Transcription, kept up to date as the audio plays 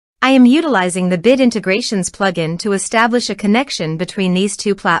I am utilizing the Bit Integrations plugin to establish a connection between these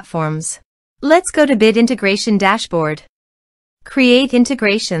two platforms. Let's go to Bit Integration Dashboard. Create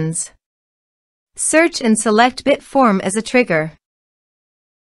integrations. Search and select Bit Form as a trigger.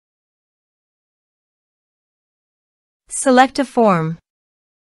 Select a form.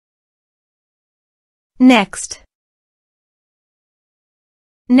 Next.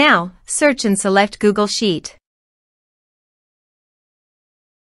 Now, search and select Google Sheet.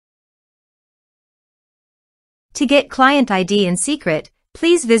 To get client ID and secret,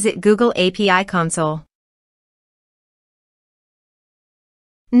 please visit Google API Console.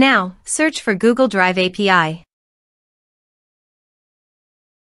 Now, search for Google Drive API.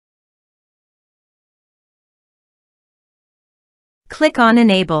 Click on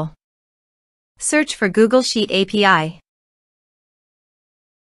Enable. Search for Google Sheet API.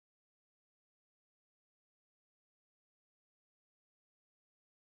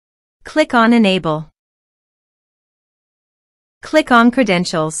 Click on Enable. Click on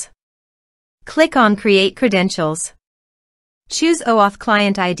Credentials. Click on Create Credentials. Choose OAuth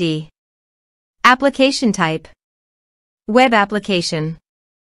Client ID. Application type. Web application.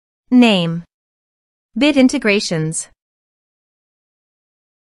 Name. Bit Integrations.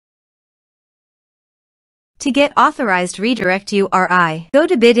 To get authorized redirect URI, go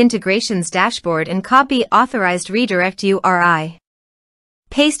to Bit Integrations Dashboard and copy authorized redirect URI.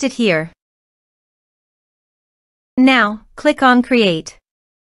 Paste it here. Now, click on Create.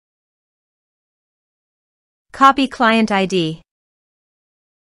 Copy client ID.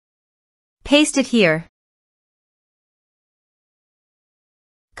 Paste it here.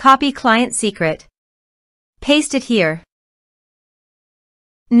 Copy client secret. Paste it here.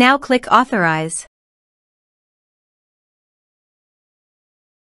 Now click Authorize.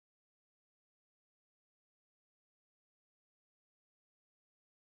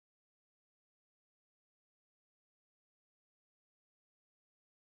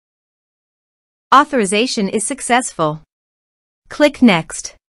 Authorization is successful. Click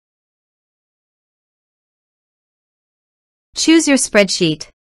Next. Choose your spreadsheet.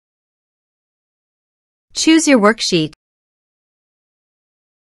 Choose your worksheet.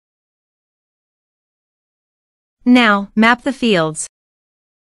 Now, map the fields.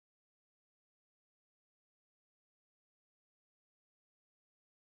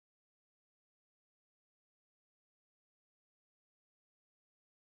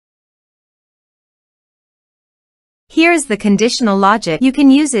 Here is the conditional logic. You can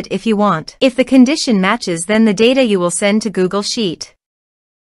use it if you want. If the condition matches, then the data you will send to Google Sheet.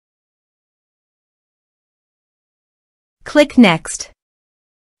 Click Next.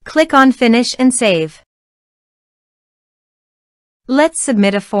 Click on Finish and Save. Let's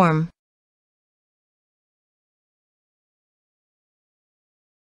submit a form.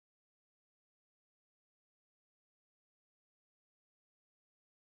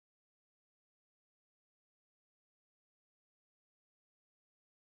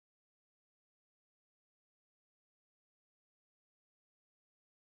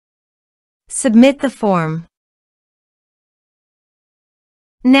 Submit the form.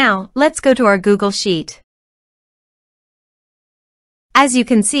 Now, let's go to our Google Sheet. As you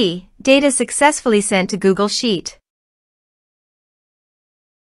can see, data successfully sent to Google Sheet.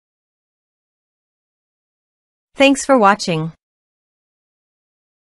 Thanks for watching.